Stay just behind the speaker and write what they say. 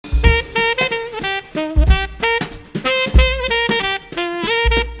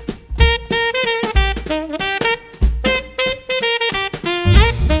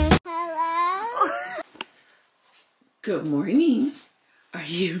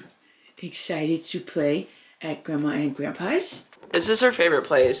excited to play at Grandma and Grandpa's. This is her favorite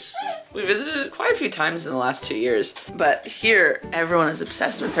place. We visited it quite a few times in the last 2 years, but here everyone is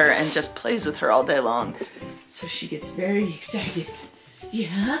obsessed with her and just plays with her all day long. So she gets very excited.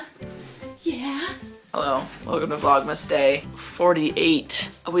 Yeah? Yeah? Hello, welcome to Vlogmas Day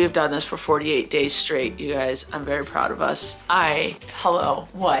 48. We have done this for 48 days straight, you guys. I'm very proud of us. Hello,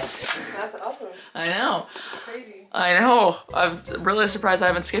 what? That's awesome. I know. Crazy. I know. I'm really surprised I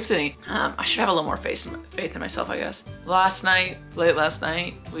haven't skipped any. I should have a little more faith in myself, I guess. Late last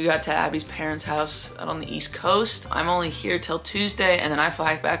night, we got to Abby's parents' house out on the East Coast. I'm only here till Tuesday, and then I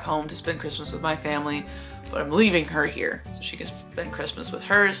fly back home to spend Christmas with my family. But I'm leaving her here so she can spend Christmas with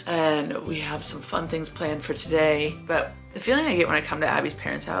hers, and we have some fun things planned for today. But the feeling I get when I come to Abby's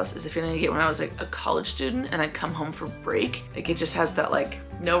parents' house is the feeling I get when I was like a college student and I'd come home for break. Like it just has that like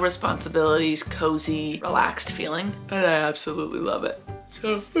no responsibilities, cozy, relaxed feeling, and I absolutely love it.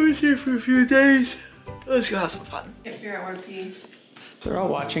 So I was here for a few days. Let's go have some fun. Can't figure out where to pee. They're all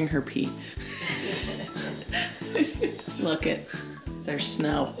watching her pee. Look it, there's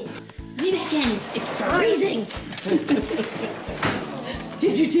snow. Read it again. It's freezing.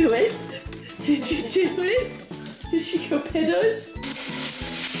 Did you do it? Did you do it? Did she go pet us?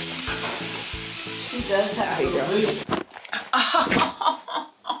 She does have a girl.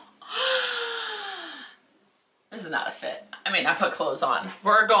 This is not a fit. I mean, I put clothes on.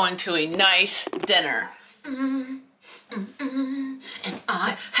 We're going to a nice dinner. And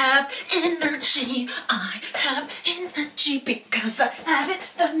I have energy. I have energy because I haven't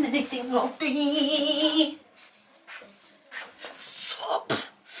done anything all day. Sup?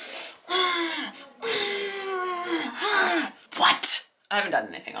 What? I haven't done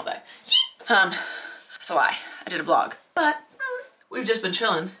anything all day. That's a lie. I did a vlog. But we've just been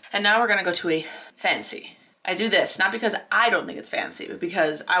chilling. And now we're gonna go to a fancy. I do this, not because I don't think it's fancy, but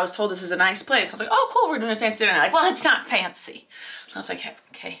because I was told this is a nice place. I was like, oh cool, we're doing a fancy dinner. And they're like, well, it's not fancy. And I was like,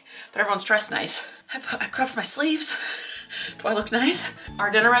 okay, but everyone's dressed nice. I cuffed my sleeves. Do I look nice? Our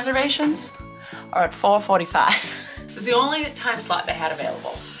dinner reservations are at 4:45. It's the only time slot they had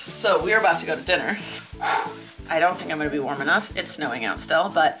available. So we're about to go to dinner. I don't think I'm gonna be warm enough. It's snowing out still,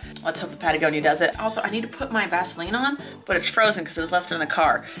 but let's hope the Patagonia does it. Also, I need to put my Vaseline on, but it's frozen because it was left in the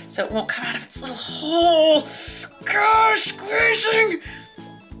car, so it won't come out of its little hole. Gosh, squeezing!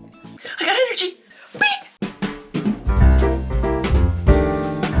 I got energy. Beep.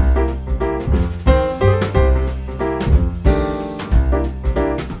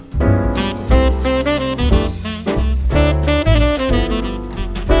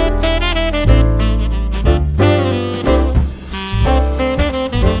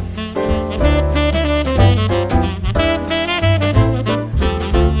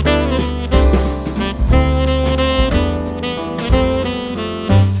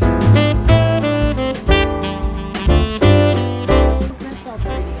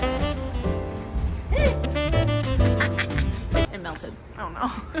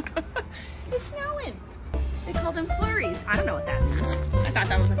 It's snowing. They call them flurries. I don't know what that means. I thought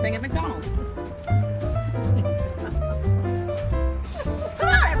that was a thing at McDonald's. Come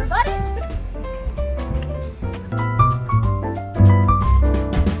on, everybody.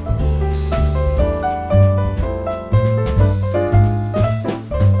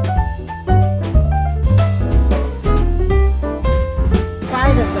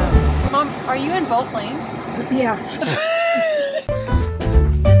 Side of them. Mom, are you in both lanes? Yeah.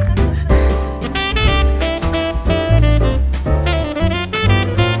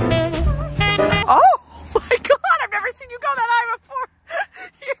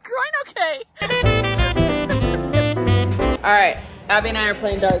 All right, Abby and I are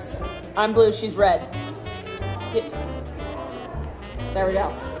playing darts. I'm blue, she's red. There we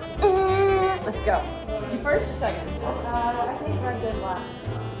go. Let's go. You first or second? I think red goes last.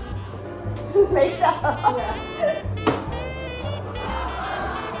 Just make that up. Yeah.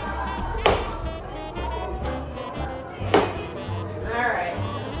 All right.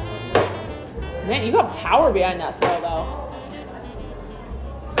 Man, you got power behind that throw, though.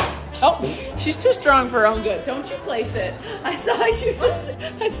 Oh, she's too strong for her own good. Don't you place it. I saw you just,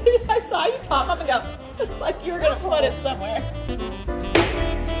 I saw you pop up and go, like you were gonna put it somewhere.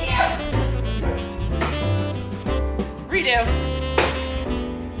 Yeah. Redo.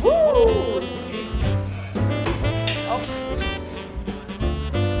 Woo! Oh.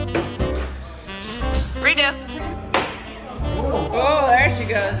 Redo. Oh, there she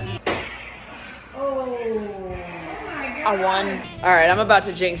goes. I won. All right, I'm about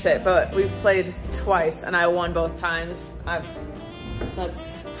to jinx it, but we've played twice and I won both times.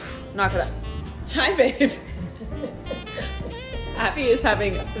 That's not gonna. Hi, babe. Abby is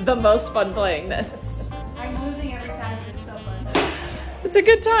having the most fun playing this. I'm losing every time, but it's so fun. It's a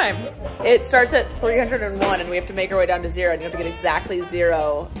good time. It starts at 301 and we have to make our way down to 0 and you have to get exactly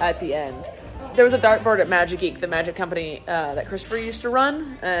 0 at the end. There was a dartboard at Magic Geek, the magic company that Christopher used to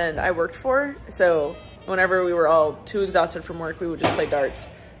run and I worked for. So whenever we were all too exhausted from work, we would just play darts.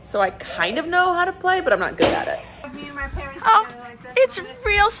 So I kind of know how to play, but I'm not good at it. Me and my parents Oh, together like this. it's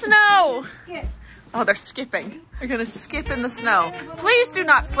real snow. Skip. Oh, they're skipping. They're gonna skip in the snow. Please do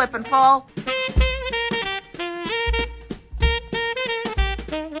not slip and fall.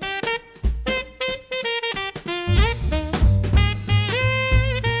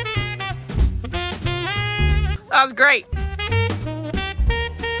 That was great.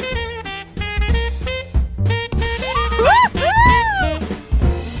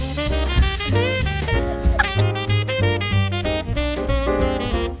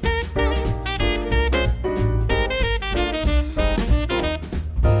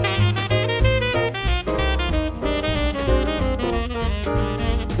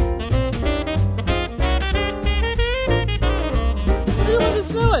 It's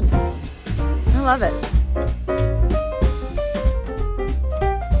snowing. I love it.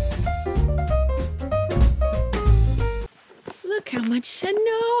 Look how much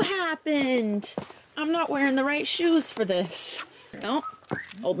snow happened. I'm not wearing the right shoes for this. No,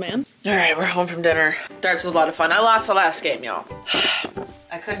 old man. All right, we're home from dinner. Darts was a lot of fun. I lost the last game, y'all.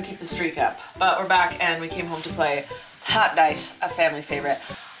 I couldn't keep the streak up, but we're back and we came home to play Hot Dice, a family favorite.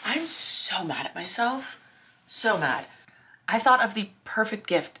 I'm so mad at myself. So mad. I thought of the perfect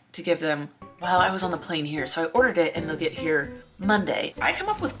gift to give them while I was on the plane here. So I ordered it and they'll get here Monday. I come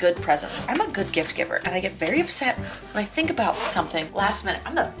up with good presents. I'm a good gift giver and I get very upset when I think about something last minute.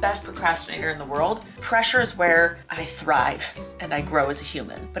 I'm the best procrastinator in the world. Pressure is where I thrive and I grow as a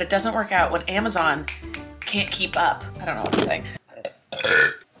human, but it doesn't work out when Amazon can't keep up. I don't know what I'm saying.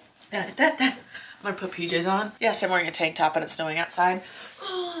 I'm gonna put PJs on. Yes, I'm wearing a tank top and it's snowing outside.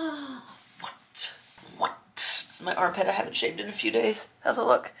 What? This is my armpit. I haven't shaved in a few days. How's it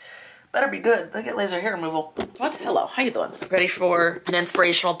look? Better be good. I get laser hair removal. What? Hello, how you doing? Ready for an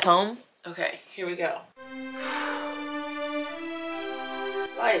inspirational poem? Okay, here we go.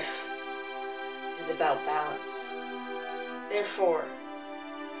 Life is about balance. Therefore,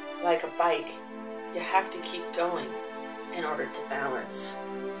 like a bike, you have to keep going in order to balance.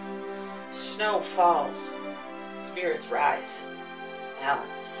 Snow falls, spirits rise,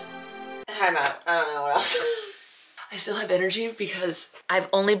 balance. I'm out. I don't know what else. I still have energy because I've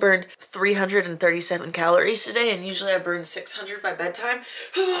only burned 337 calories today and usually I burn 600 by bedtime.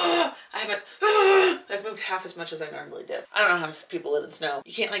 I've moved half as much as I normally did. I don't know how people live in snow.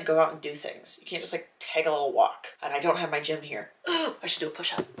 You can't like go out and do things. You can't just like take a little walk. And I don't have my gym here. Ooh, I should do a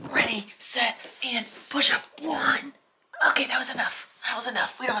push-up. Ready, set, and push-up. 1. Okay, that was enough. That was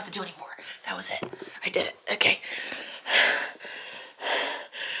enough. We don't have to do any more. That was it. I did it. Okay.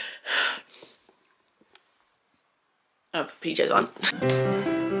 Oh, PJ's on.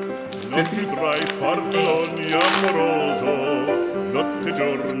 Non vedrai farfalloni amoroso, notte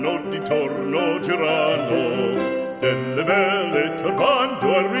giorno di torno girando, delle belle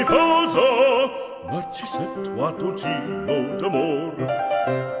turbando al riposo, Narcisetto a dolcino d'amor.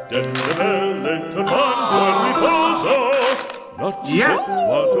 Delle belle turbando al riposo, Narcisetto a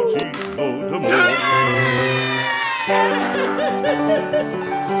dolcino d'amor.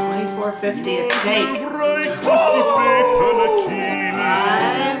 24.50 a steak.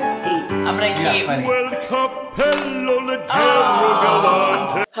 I'm gonna keep.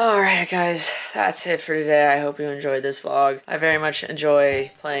 Alright guys, that's it for today. I hope you enjoyed this vlog. I very much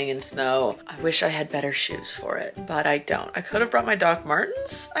enjoy playing in snow. I wish I had better shoes for it, but I don't. I could have brought my Doc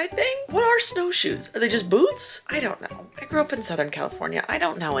Martens, I think. What are snowshoes? Are they just boots? I don't know. I grew up in Southern California. I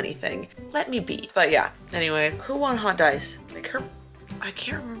don't know anything. Let me be. But yeah, anyway, who won Hot Dice? I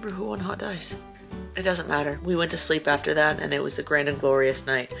can't remember who won Hot Dice. It doesn't matter. We went to sleep after that and it was a grand and glorious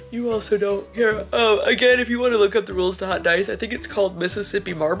night. You also don't care. Again, if you want to look up the rules to Hot Dice, I think it's called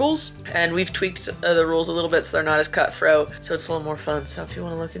Mississippi Marbles. And we've tweaked the rules a little bit so they're not as cutthroat. So it's a little more fun. So if you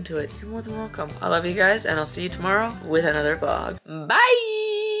want to look into it, you're more than welcome. I love you guys and I'll see you tomorrow with another vlog.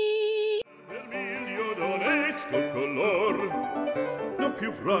 Bye!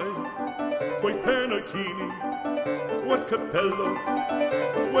 Quel cappello,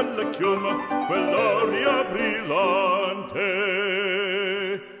 quella chioma, quell'aria brillante.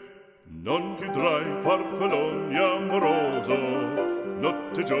 Non chiudrai farfalloni amoroso,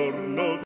 notte e giorno.